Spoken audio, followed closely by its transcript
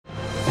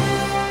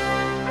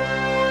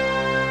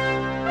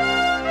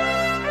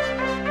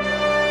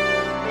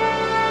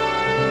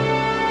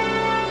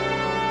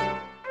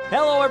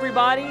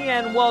everybody,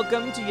 and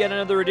welcome to yet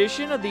another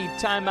edition of the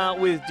Time Out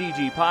with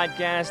DG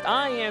podcast.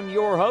 I am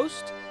your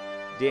host,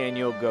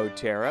 Daniel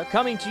Gotera,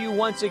 coming to you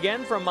once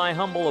again from my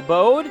humble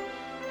abode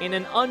in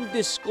an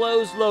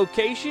undisclosed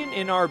location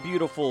in our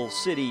beautiful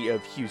city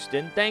of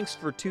Houston. Thanks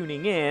for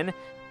tuning in.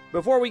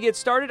 Before we get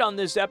started on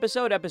this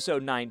episode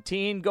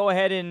 19, go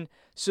ahead and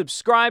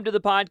subscribe to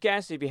the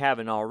podcast if you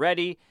haven't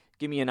already.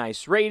 Give me a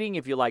nice rating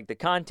if you like the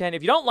content.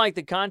 If you don't like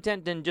the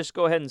content, then just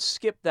go ahead and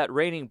skip that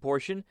rating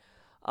portion.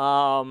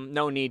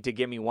 No need to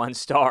give me 1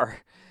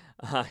 star.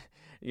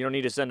 You don't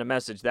need to send a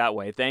message that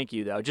way. Thank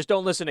you, though. Just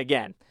don't listen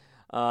again.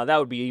 That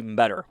would be even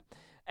better.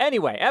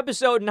 Anyway,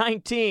 episode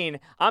 19.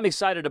 I'm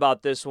excited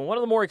about this one. One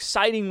of the more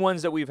exciting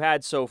ones that we've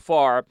had so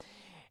far.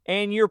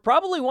 And you're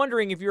probably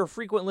wondering, if you're a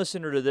frequent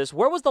listener to this,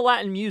 where was the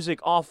Latin music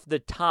off the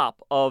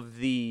top of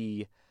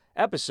the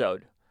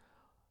episode?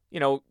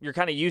 You know, you're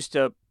kind of used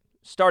to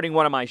starting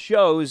one of my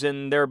shows,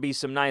 and there'll be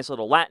some nice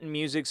little Latin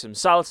music, some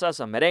salsa,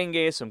 some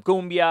merengue, some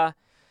cumbia.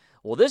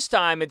 Well, this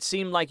time it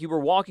seemed like you were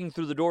walking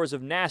through the doors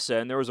of NASA,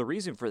 and there was a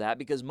reason for that,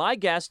 because my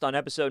guest on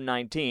episode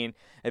 19,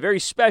 a very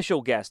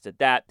special guest at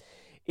that,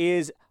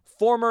 is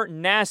former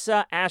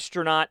NASA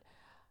astronaut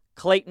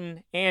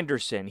Clayton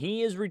Anderson.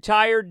 He is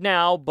retired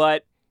now,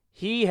 but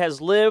he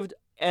has lived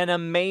an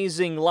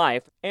amazing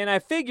life. And I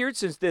figured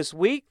since this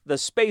week the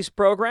space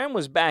program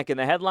was back in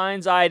the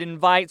headlines, I'd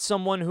invite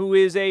someone who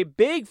is a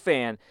big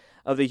fan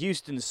of the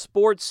Houston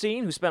sports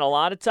scene, who spent a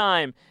lot of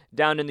time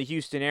down in the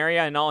Houston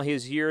area in all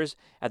his years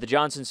at the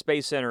Johnson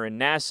Space Center and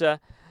NASA.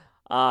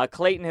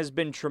 Clayton has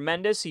been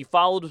tremendous. He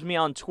followed me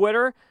on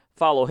Twitter.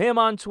 Follow him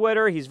on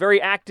Twitter. He's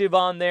very active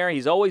on there.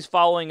 He's always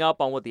following up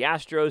on what the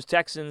Astros,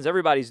 Texans,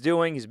 everybody's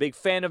doing. He's a big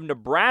fan of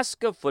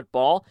Nebraska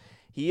football.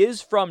 He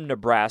is from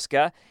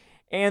Nebraska.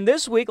 And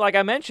this week, like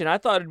I mentioned, I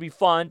thought it'd be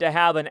fun to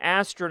have an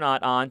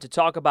astronaut on to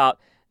talk about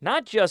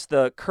not just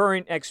the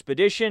current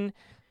expedition,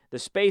 the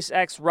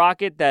SpaceX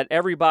rocket that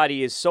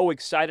everybody is so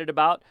excited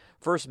about,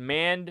 first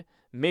manned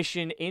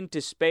mission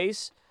into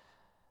space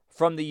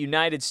from the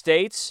United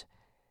States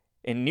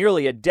in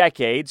nearly a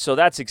decade, so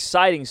that's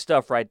exciting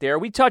stuff right there.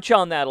 We touch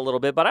on that a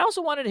little bit, but I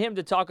also wanted him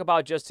to talk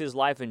about just his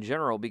life in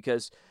general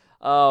because,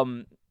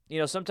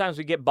 sometimes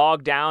we get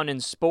bogged down in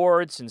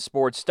sports and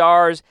sports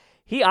stars.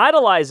 He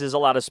idolizes a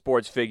lot of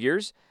sports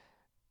figures,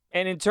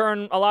 and in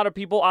turn, a lot of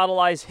people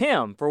idolize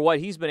him for what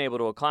he's been able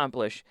to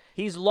accomplish.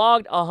 He's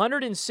logged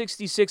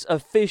 166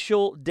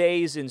 official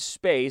days in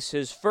space.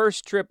 His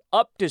first trip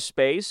up to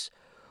space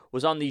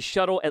was on the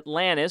shuttle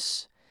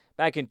Atlantis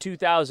back in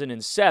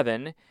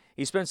 2007.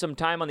 He spent some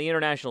time on the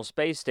International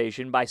Space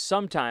Station. By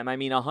some time, I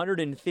mean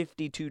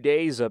 152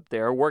 days up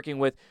there, working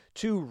with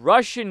 2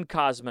 Russian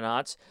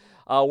cosmonauts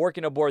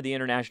working aboard the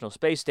International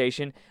Space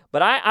Station.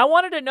 But I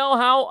wanted to know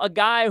how a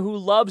guy who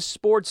loves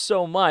sports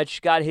so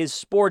much got his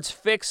sports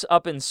fix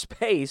up in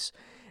space.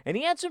 And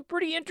he had some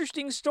pretty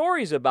interesting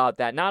stories about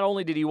that. Not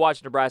only did he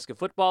watch Nebraska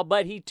football,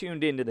 but he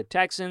tuned into the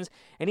Texans.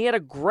 And he had a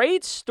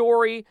great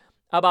story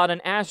about an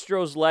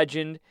Astros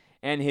legend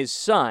and his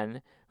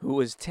son, who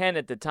was 10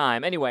 at the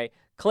time. Anyway,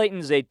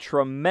 Clayton's a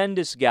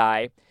tremendous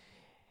guy.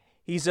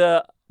 He's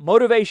a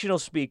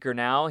motivational speaker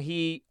now.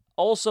 He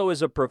also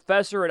is a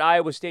professor at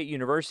Iowa State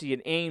University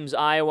in Ames,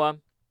 Iowa,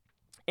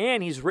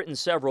 and he's written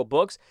several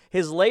books.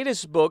 His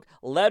latest book,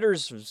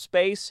 Letters from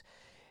Space,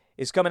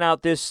 is coming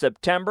out this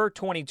September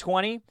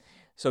 2020,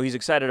 so he's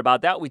excited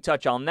about that. We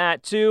touch on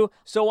that too.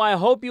 So I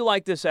hope you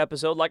like this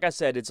episode. Like I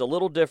said, it's a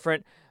little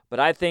different,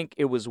 but I think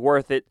it was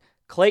worth it.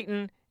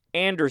 Clayton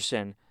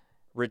Anderson,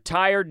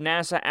 retired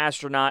NASA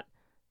astronaut.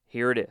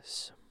 Here it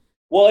is.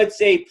 Well,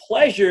 it's a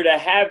pleasure to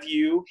have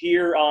you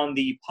here on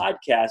the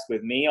podcast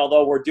with me,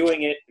 although we're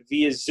doing it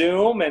via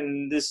Zoom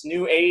and this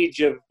new age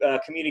of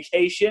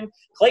communication.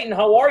 Clayton,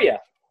 how are you?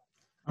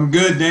 I'm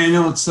good,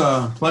 Daniel. It's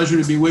a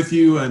pleasure to be with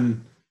you,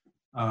 and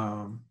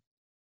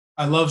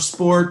I love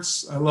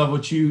sports. I love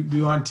what you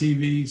do on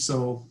TV,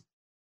 so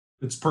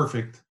it's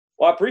perfect.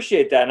 Well, I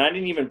appreciate that, and I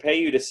didn't even pay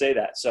you to say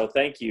that, so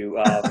thank you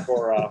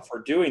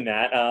for doing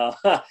that.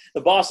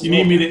 The boss. You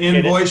need me to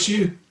invoice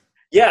you?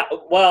 Yeah,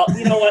 well,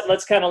 you know what?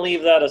 Let's kind of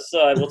leave that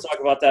aside. We'll talk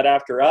about that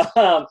after.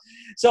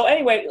 So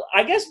anyway,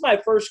 I guess my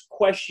first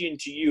question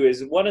to you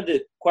is one of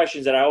the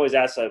questions that I always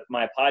ask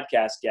my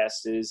podcast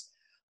guests is,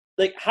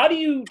 like, how do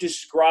you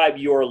describe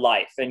your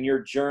life and your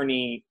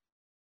journey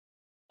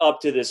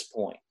up to this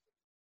point?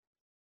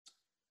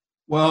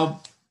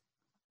 Well,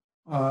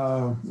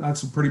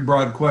 that's a pretty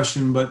broad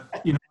question, but,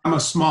 I'm a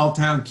small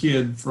town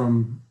kid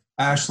from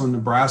Ashland,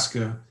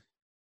 Nebraska,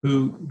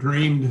 who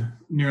dreamed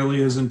nearly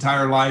his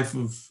entire life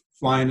of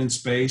flying in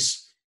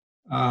space.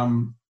 But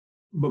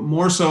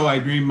more so, I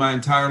dreamed my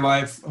entire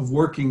life of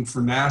working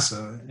for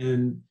NASA.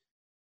 And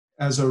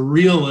as a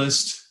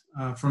realist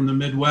from the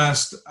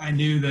Midwest, I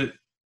knew that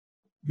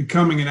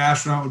becoming an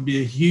astronaut would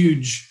be a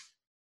huge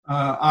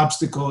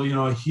obstacle,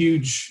 a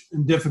huge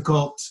and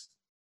difficult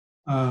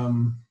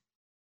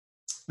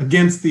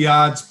against the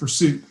odds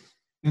pursuit.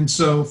 And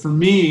so for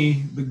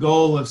me, the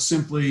goal of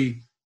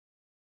simply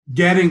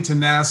getting to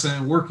NASA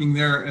and working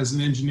there as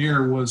an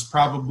engineer was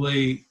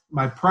probably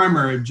my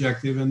primary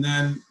objective. And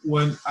then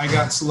when I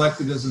got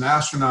selected as an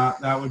astronaut,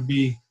 that would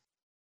be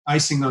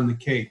icing on the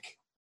cake.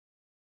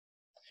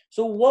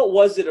 So what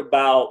was it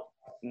about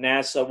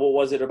NASA? What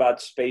was it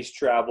about space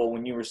travel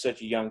when you were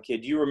such a young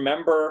kid? Do you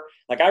remember,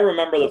 like I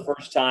remember the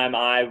first time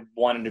I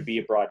wanted to be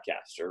a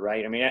broadcaster,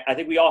 right? I mean, I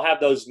think we all have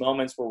those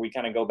moments where we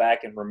kind of go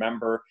back and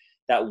remember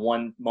that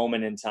one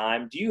moment in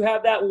time. Do you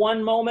have that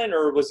one moment,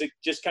 or was it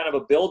just kind of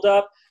a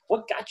buildup?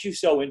 What got you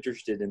so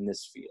interested in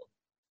this field?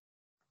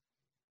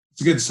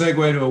 It's a good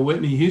segue to a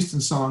Whitney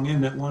Houston song, in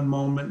that one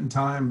moment in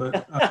time.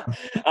 But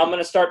I'm going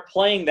to start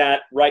playing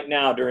that right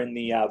now during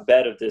the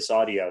bed of this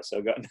audio.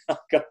 So go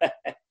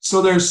ahead.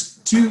 So there's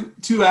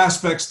two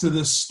aspects to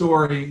this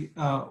story.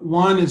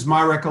 One is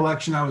my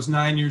recollection. I was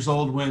 9 years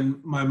old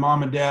when my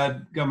mom and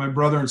dad got my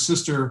brother and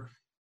sister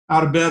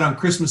out of bed on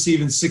Christmas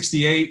Eve in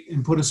 '68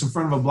 and put us in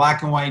front of a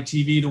black and white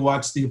TV to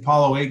watch the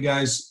Apollo 8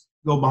 guys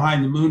go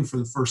behind the moon for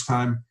the first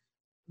time.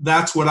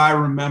 That's what I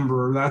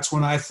remember. That's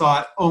when I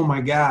thought, oh my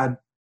God,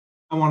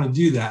 I want to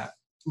do that.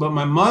 But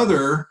my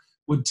mother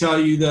would tell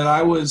you that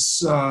I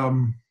was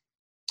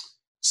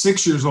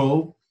 6 years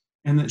old,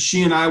 and that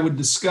she and I would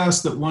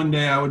discuss that one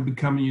day I would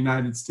become a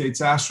United States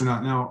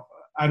astronaut. Now,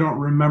 I don't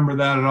remember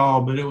that at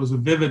all, but it was a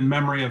vivid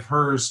memory of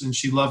hers, and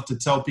she loved to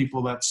tell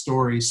people that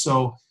story.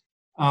 So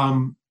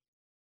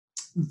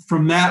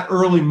from that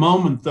early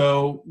moment,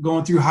 though,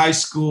 going through high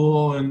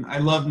school, and I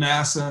loved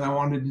NASA, and I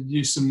wanted to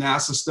do some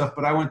NASA stuff,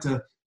 but I went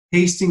to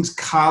Hastings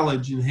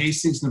College in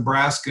Hastings,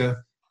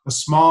 Nebraska, a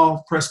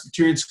small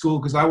Presbyterian school,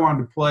 because I wanted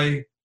to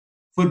play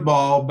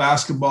football,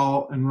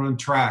 basketball, and run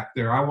track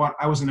there.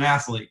 I was an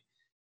athlete,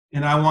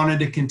 and I wanted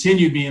to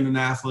continue being an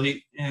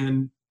athlete,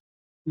 and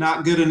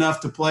not good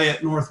enough to play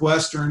at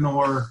Northwestern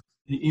or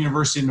the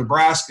University of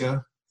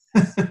Nebraska.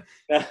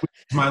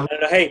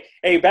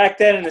 Hey, back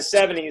then in the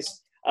 70s,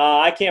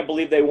 I can't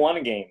believe they won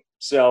a game.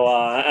 So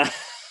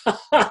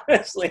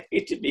honestly,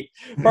 to be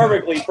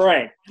perfectly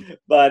frank.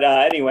 But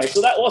anyway,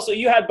 so that also,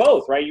 you had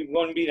both, right? You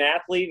want to be an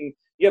athlete, and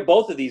you have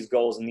both of these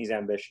goals and these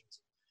ambitions.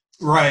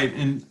 Right.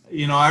 And,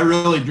 I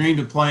really dreamed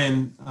of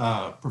playing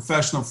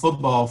professional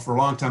football for a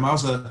long time. I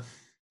was a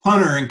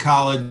punter in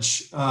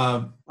college.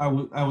 I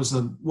was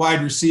a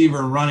wide receiver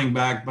and running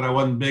back, but I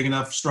wasn't big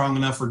enough, strong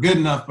enough, or good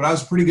enough, but I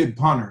was a pretty good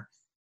punter.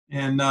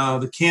 And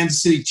the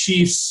Kansas City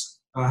Chiefs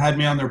had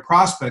me on their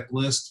prospect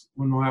list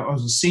when I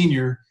was a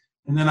senior.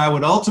 And then I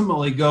would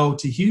ultimately go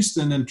to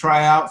Houston and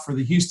try out for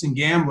the Houston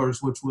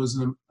Gamblers, which was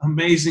an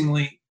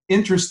amazingly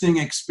interesting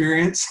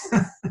experience.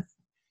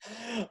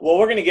 Well,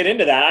 we're going to get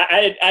into that.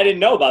 I didn't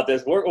know about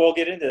this. We'll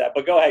get into that.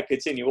 But go ahead,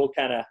 continue. We'll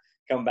kind of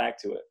come back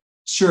to it.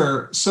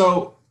 Sure.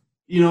 So,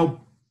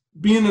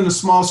 being in a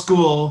small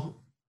school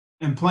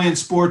and playing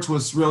sports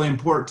was really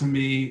important to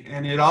me.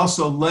 And it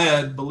also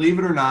led, believe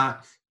it or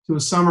not, to a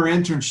summer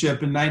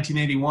internship in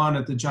 1981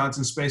 at the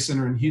Johnson Space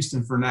Center in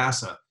Houston for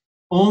NASA,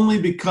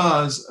 only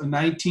because a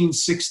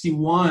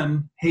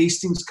 1961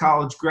 Hastings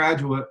College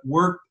graduate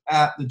worked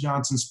at the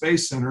Johnson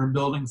Space Center in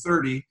Building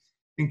 30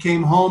 and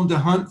came home to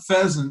hunt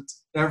pheasant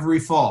every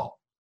fall.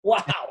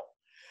 Wow.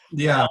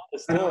 Yeah,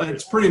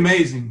 it's pretty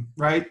amazing,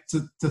 right?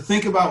 To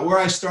think about where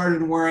I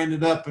started and where I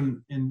ended up.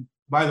 And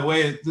by the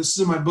way, this is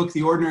in my book,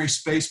 The Ordinary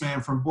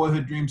Spaceman, From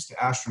Boyhood Dreams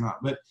to Astronaut.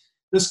 But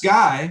this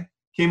guy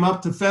came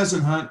up to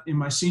pheasant hunt in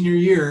my senior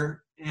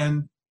year,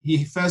 and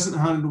he pheasant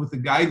hunted with a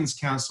guidance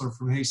counselor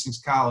from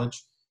Hastings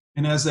College.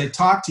 And as they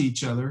talked to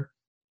each other,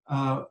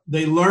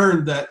 they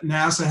learned that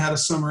NASA had a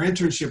summer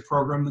internship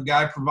program. The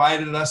guy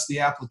provided us the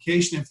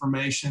application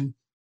information.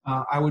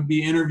 I would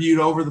be interviewed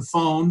over the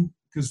phone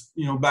because,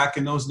 back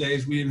in those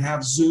days, we didn't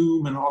have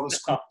Zoom and all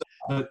this cool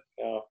stuff. But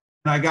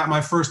I got my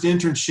first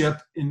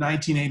internship in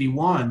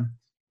 1981,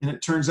 and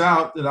it turns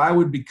out that I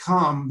would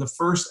become the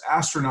first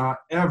astronaut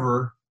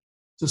ever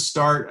to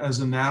start as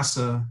a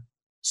NASA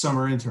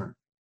summer intern.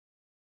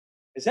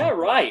 Is that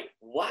right?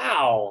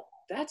 Wow,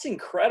 that's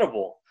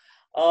incredible.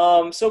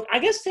 So I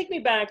guess take me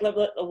back.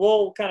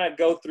 We'll kind of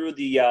go through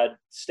the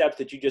steps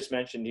that you just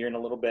mentioned here in a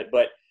little bit,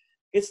 but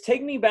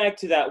take me back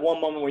to that one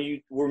moment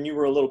when you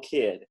were a little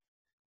kid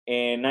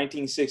in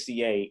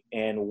 1968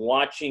 and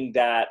watching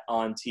that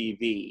on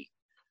TV.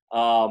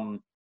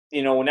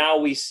 Now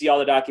we see all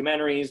the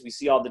documentaries, we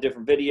see all the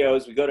different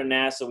videos, we go to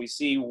NASA, we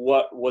see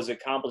what was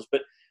accomplished,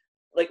 but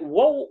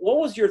what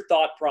was your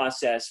thought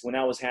process when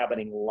that was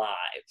happening live?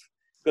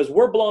 Because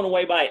we're blown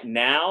away by it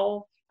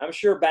now. I'm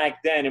sure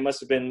back then it must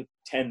have been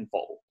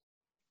tenfold.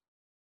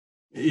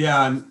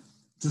 Yeah, and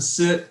to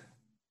sit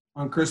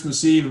on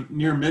Christmas Eve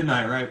near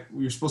midnight, right?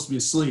 We were supposed to be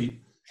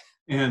asleep,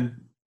 and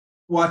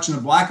watching a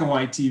black and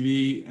white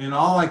TV, and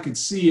all I could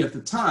see at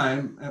the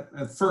time,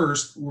 at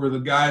first, were the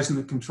guys in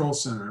the control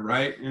center,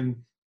 right? And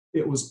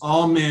it was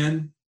all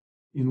men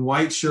in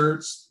white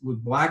shirts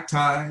with black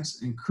ties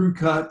and crew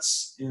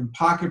cuts and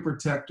pocket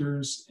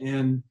protectors,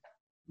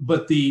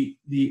 but the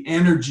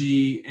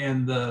energy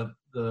and the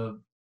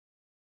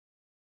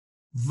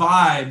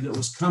vibe that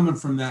was coming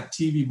from that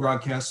TV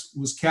broadcast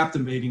was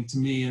captivating to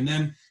me. And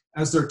then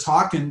as they're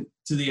talking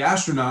to the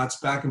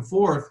astronauts back and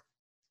forth,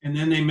 and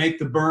then they make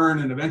the burn,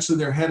 and eventually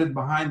they're headed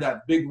behind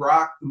that big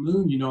rock, the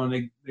moon,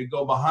 and they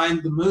go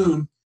behind the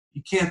moon.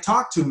 You can't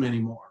talk to them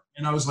anymore.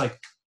 And I was like,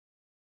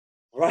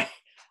 right.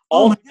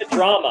 Oh my Ultimate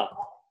drama.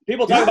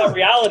 People talk about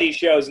reality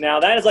shows now.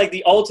 That is like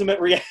the ultimate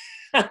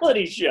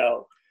reality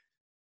show.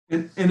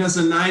 And as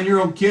a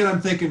 9-year-old kid,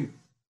 I'm thinking,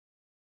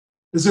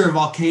 is there a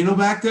volcano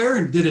back there?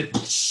 And did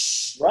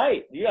it?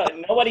 Right.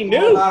 Nobody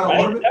knew.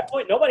 Right? At that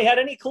point, nobody had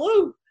any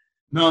clue.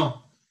 No.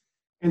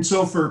 And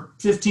so for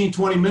 15,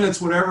 20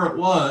 minutes, whatever it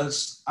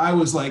was, I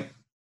was like,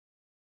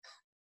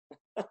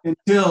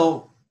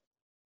 until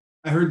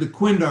I heard the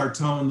Quindar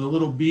tone, the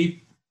little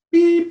beep,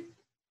 beep.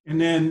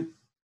 And then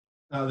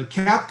the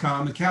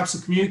Capcom, the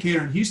capsule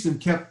communicator in Houston,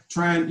 kept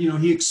trying,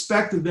 he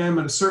expected them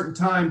at a certain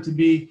time to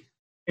be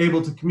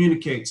able to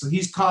communicate. So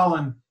he's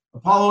calling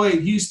Apollo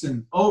 8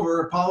 Houston,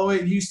 over, Apollo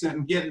 8 Houston,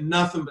 and getting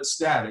nothing but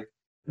static.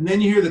 And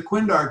then you hear the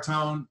Quindar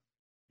tone,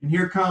 and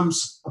here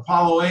comes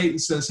Apollo 8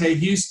 and says, hey,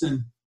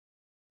 Houston,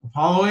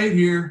 Apollo 8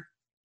 here.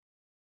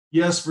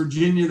 Yes,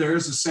 Virginia,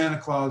 there's a Santa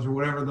Claus, or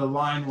whatever the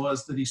line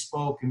was that he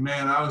spoke. And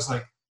man, I was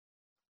like,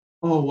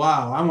 oh,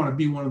 wow, I want to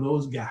be one of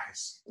those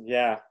guys.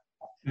 Yeah.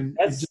 And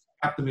it just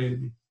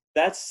captivated me.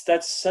 That's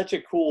such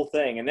a cool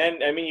thing. And then,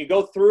 you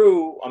go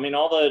through,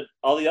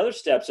 all the other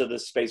steps of the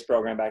space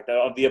program back then,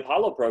 of the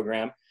Apollo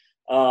program,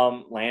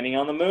 landing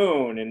on the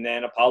moon, and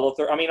then Apollo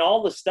 13.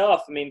 All the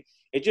stuff.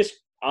 It just,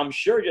 I'm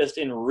sure, just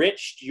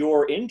enriched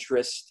your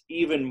interest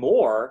even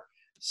more.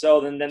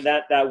 So then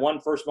that one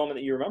first moment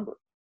that you remember.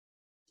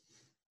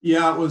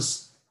 Yeah, it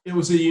was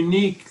a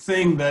unique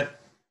thing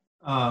that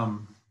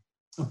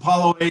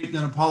Apollo 8,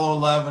 then Apollo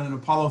 11, and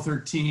Apollo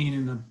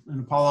 13, and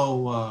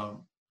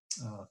Apollo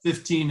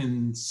 15,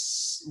 and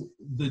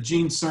the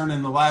Gene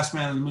Cernan, the last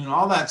man on the moon,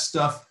 all that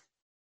stuff,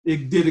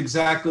 it did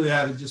exactly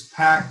that. It just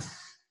packed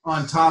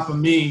on top of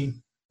me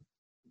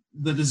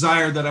the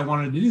desire that I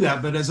wanted to do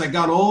that. But as I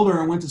got older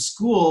and went to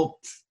school,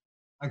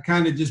 I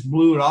kind of just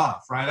blew it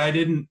off, right? I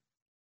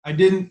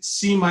didn't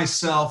see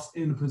myself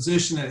in a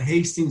position at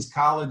Hastings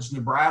College,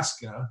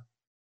 Nebraska,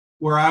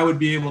 where I would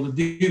be able to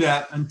do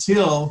that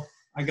until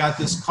I got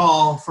this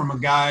call from a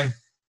guy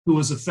who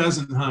was a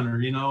pheasant hunter,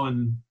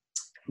 and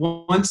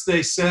once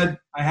they said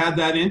I had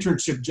that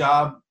internship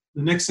job,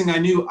 the next thing I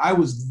knew, I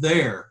was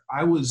there.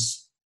 I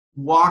was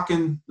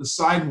walking the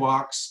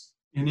sidewalks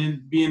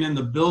and being in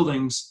the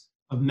buildings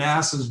of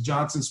NASA's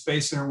Johnson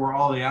Space Center, where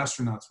all the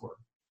astronauts were.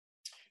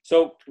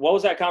 So what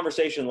was that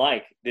conversation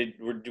like?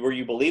 Were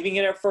you believing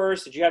it at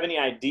first? Did you have any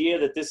idea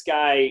that this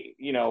guy,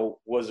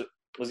 was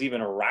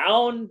even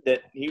around,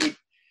 that he would,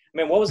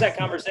 what was that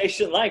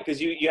conversation like?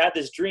 Because you had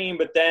this dream,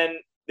 but then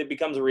it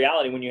becomes a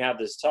reality when you have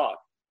this talk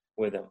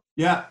with him.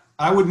 Yeah,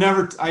 I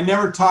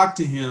never talked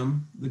to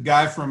him, the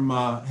guy from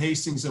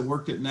Hastings that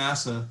worked at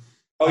NASA.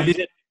 Oh, I you didn't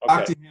did?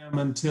 talk to him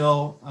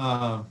until,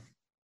 I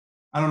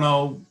don't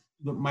know,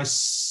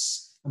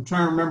 I'm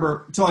trying to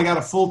remember, until I got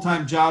a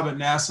full-time job at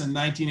NASA in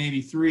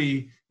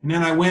 1983, and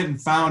then I went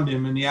and found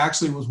him, and he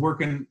actually was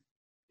working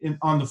in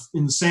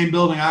the same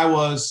building I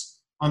was,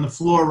 on the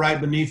floor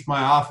right beneath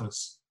my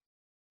office.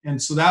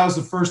 And so that was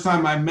the first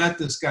time I met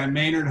this guy,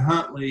 Maynard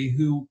Huntley,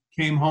 who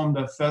came home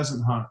to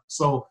pheasant hunt.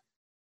 So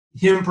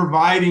him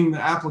providing the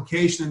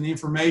application and the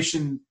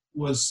information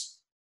was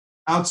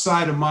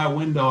outside of my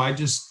window. I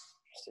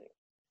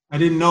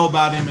didn't know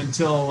about him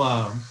until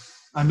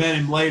I met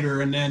him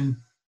later. And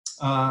then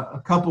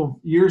a couple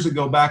years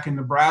ago back in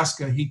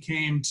Nebraska, he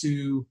came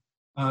to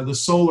the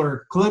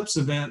solar eclipse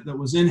event that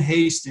was in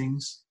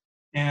Hastings,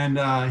 and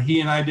he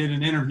and I did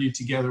an interview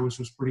together, which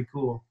was pretty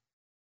cool.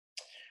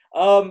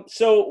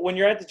 So when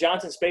you're at the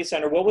Johnson Space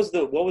Center, what was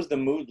the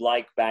mood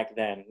like back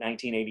then,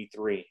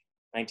 1983,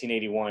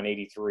 1981,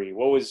 83?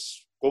 What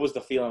was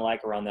the feeling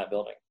like around that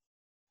building?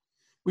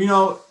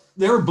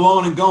 They were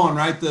blowing and going,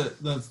 right?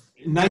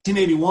 In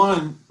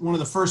 1981, one of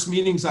the first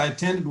meetings I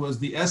attended was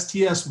the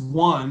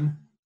STS-1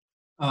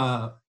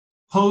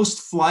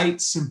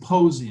 post-flight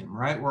symposium,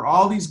 right? Where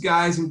all these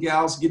guys and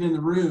gals get in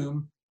the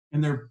room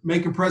and they're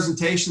making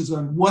presentations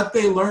on what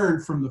they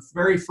learned from the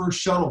very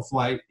first shuttle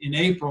flight in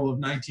April of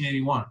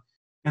 1981.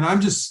 And I'm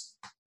just,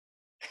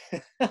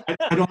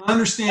 I don't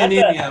understand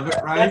any of it,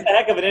 right? That's a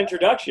heck of an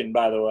introduction,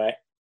 by the way.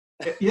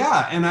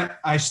 Yeah, and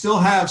I still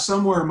have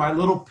somewhere my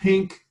little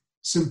pink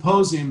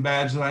symposium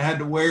badge that I had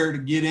to wear to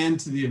get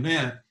into the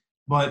event.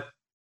 But,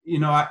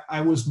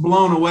 I was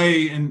blown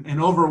away and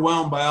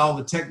overwhelmed by all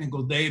the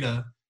technical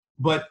data.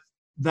 But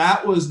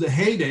that was the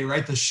heyday,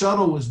 right? The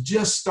shuttle was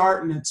just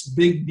starting its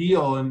big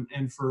deal.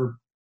 And for,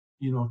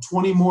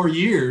 20 more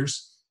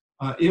years,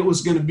 it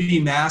was going to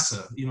be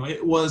NASA.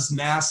 It was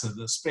NASA,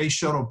 the space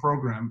shuttle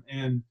program.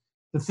 And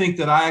to think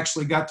that I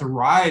actually got to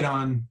ride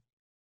on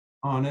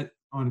it,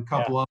 on a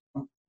couple of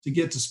them, to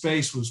get to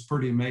space was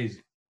pretty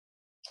amazing.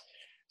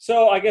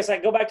 So I guess I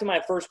go back to my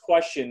first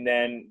question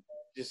then,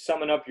 just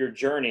summing up your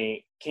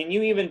journey. Can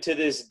you even to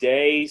this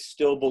day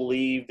still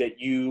believe that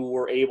you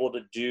were able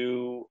to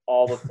do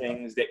all the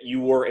things that you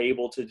were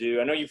able to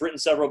do? I know you've written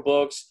several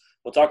books.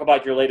 We'll talk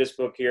about your latest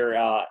book here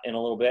in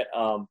a little bit.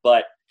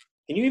 But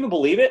can you even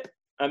believe it?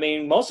 I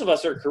mean, most of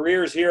us are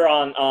careers here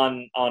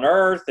on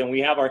Earth, and we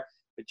have our.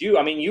 But you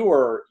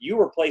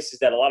were places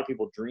that a lot of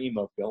people dream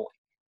of going.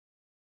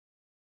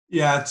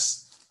 Yeah,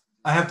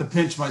 I have to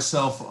pinch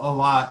myself a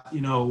lot.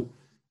 You know,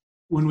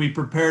 when we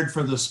prepared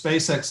for the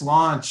SpaceX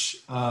launch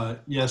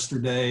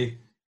yesterday,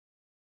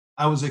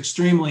 I was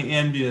extremely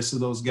envious of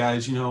those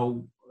guys. You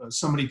know,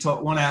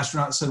 one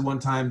astronaut said one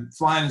time,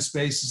 flying in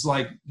space is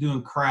like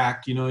doing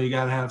crack. You know, you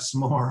got to have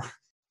some more.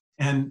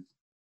 And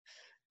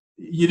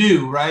you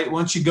do, right?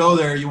 Once you go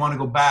there, you want to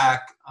go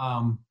back.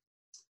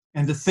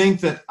 And to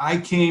think that I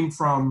came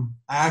from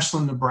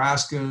Ashland,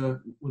 Nebraska,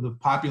 with a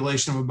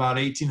population of about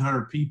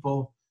 1,800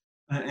 people,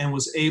 and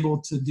was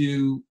able to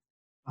do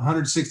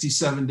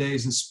 167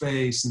 days in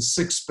space and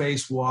 6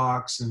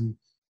 spacewalks and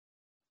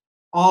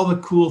all the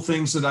cool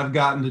things that I've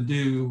gotten to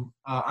do.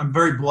 I'm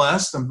very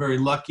blessed. I'm very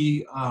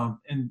lucky.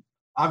 And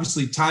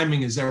obviously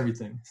timing is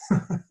everything.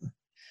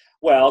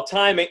 Well,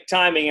 timing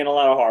and a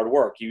lot of hard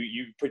work.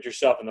 You put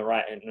yourself in the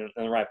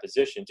right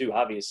position too,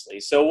 obviously.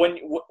 So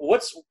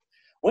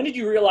when did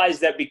you realize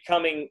that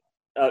becoming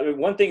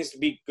one thing is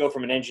to go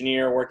from an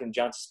engineer working at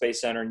Johnson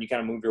Space Center and you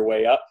kind of move your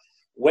way up?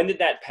 When did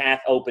that path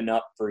open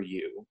up for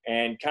you?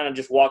 And kind of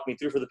just walk me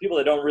through, for the people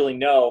that don't really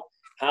know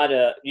how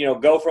to,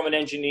 go from an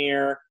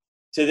engineer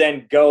to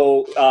then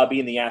go be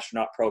in the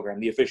astronaut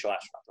program, the official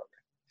astronaut program.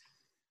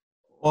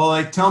 Well,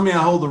 they tell me I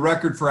hold the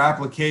record for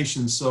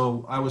applications.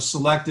 So I was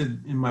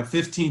selected in my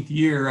 15th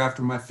year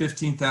after my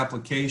 15th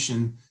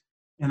application,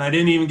 and I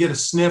didn't even get a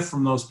sniff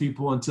from those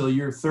people until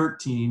year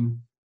 13.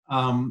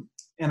 And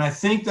I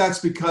think that's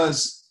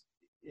because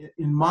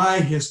in my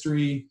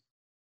history,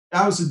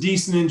 I was a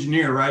decent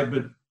engineer, right?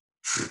 But,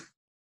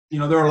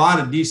 there are a lot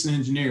of decent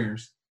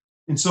engineers.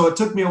 And so it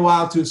took me a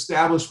while to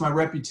establish my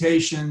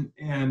reputation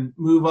and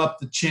move up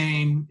the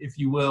chain, if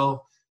you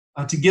will,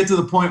 to get to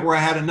the point where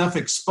I had enough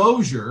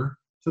exposure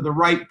to the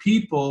right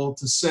people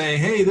to say,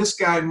 hey, this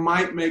guy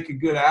might make a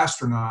good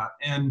astronaut.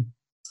 And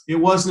it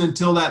wasn't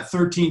until that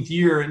 13th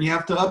year, and you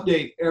have to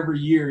update every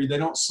year. They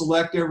don't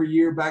select every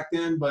year back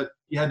then, but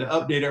you had to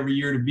update every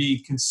year to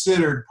be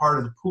considered part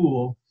of the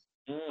pool.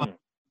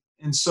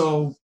 And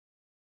so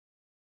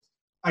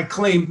I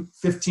claimed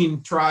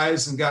 15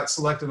 tries and got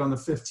selected on the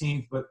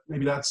 15th, but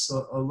maybe that's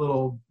a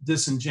little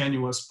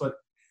disingenuous. But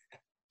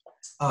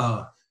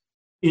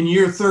in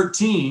year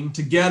 13,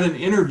 to get an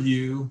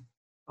interview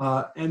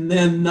and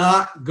then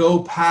not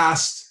go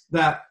past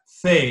that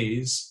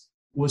phase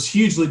was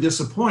hugely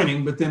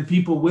disappointing. But then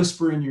people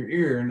whisper in your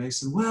ear and they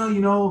said, well,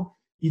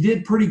 you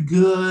did pretty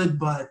good,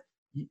 but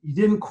you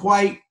didn't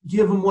quite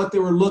give them what they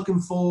were looking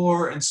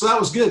for. And so that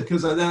was good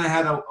because then I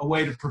had a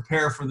way to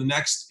prepare for the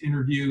next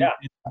interview in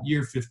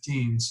year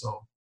 15.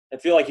 So I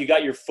feel like you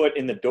got your foot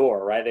in the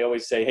door, right? They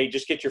always say, hey,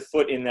 just get your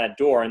foot in that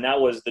door. And that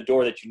was the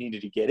door that you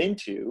needed to get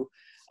into.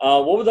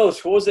 What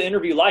was the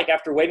interview like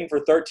after waiting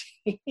for 13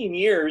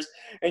 years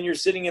and you're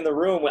sitting in the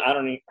room? I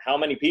don't know how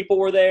many people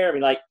were there. I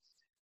mean, like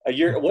a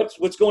year,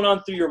 what's going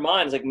on through your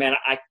mind? It's like, man,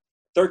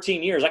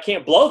 13 years, I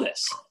can't blow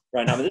this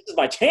right now. I mean, this is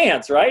my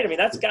chance, right? I mean,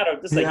 this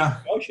is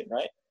like emotion,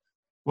 right?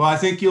 Well, I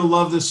think you'll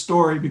love this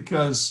story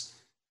because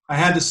I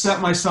had to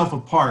set myself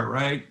apart,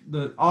 right?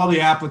 All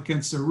the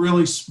applicants, they're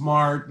really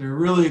smart. They're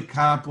really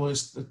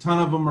accomplished. A ton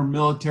of them are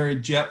military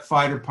jet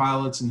fighter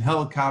pilots and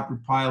helicopter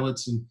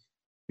pilots. And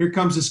here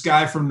comes this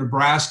guy from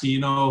Nebraska,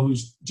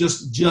 who's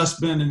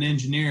just been an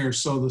engineer.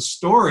 So the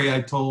story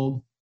I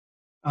told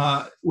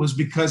was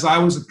because I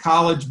was a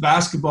college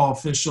basketball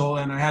official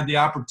and I had the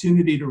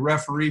opportunity to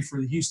referee for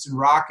the Houston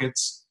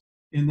Rockets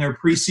in their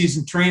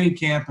preseason training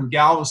camp in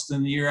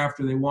Galveston the year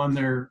after they won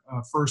their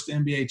first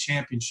NBA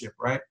championship,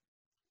 right?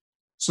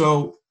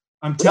 So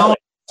I'm telling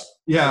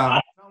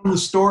the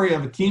story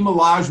of Hakeem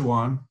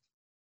Olajuwon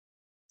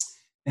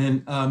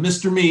and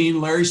Mr.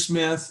 Mean, Larry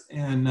Smith,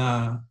 and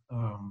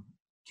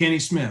Kenny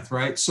Smith,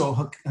 right?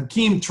 So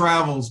Hakeem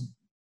travels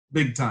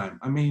big time.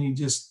 I mean,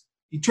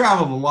 he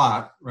traveled a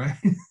lot, right?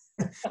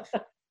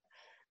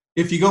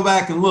 If you go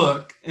back and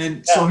look.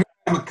 And so here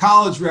I'm a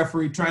college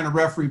referee trying to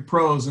referee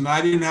pros, and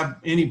I didn't have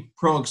any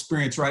pro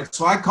experience, right?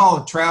 So I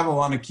call a travel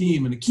on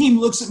Hakeem, and Hakeem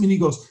looks at me and he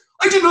goes,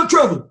 I did not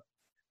travel.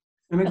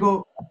 And I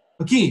go,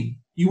 Hakeem,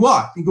 you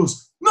what? He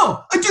goes,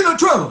 no, I did not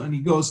travel. And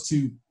he goes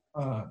to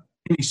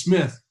Kenny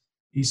Smith.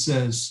 He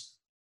says,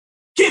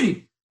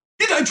 Kenny,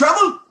 did I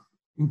travel?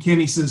 And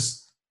Kenny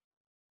says,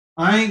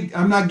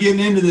 I'm not getting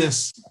into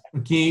this,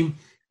 Hakeem.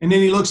 And then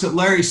he looks at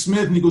Larry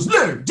Smith and he goes,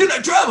 Larry, did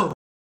I travel?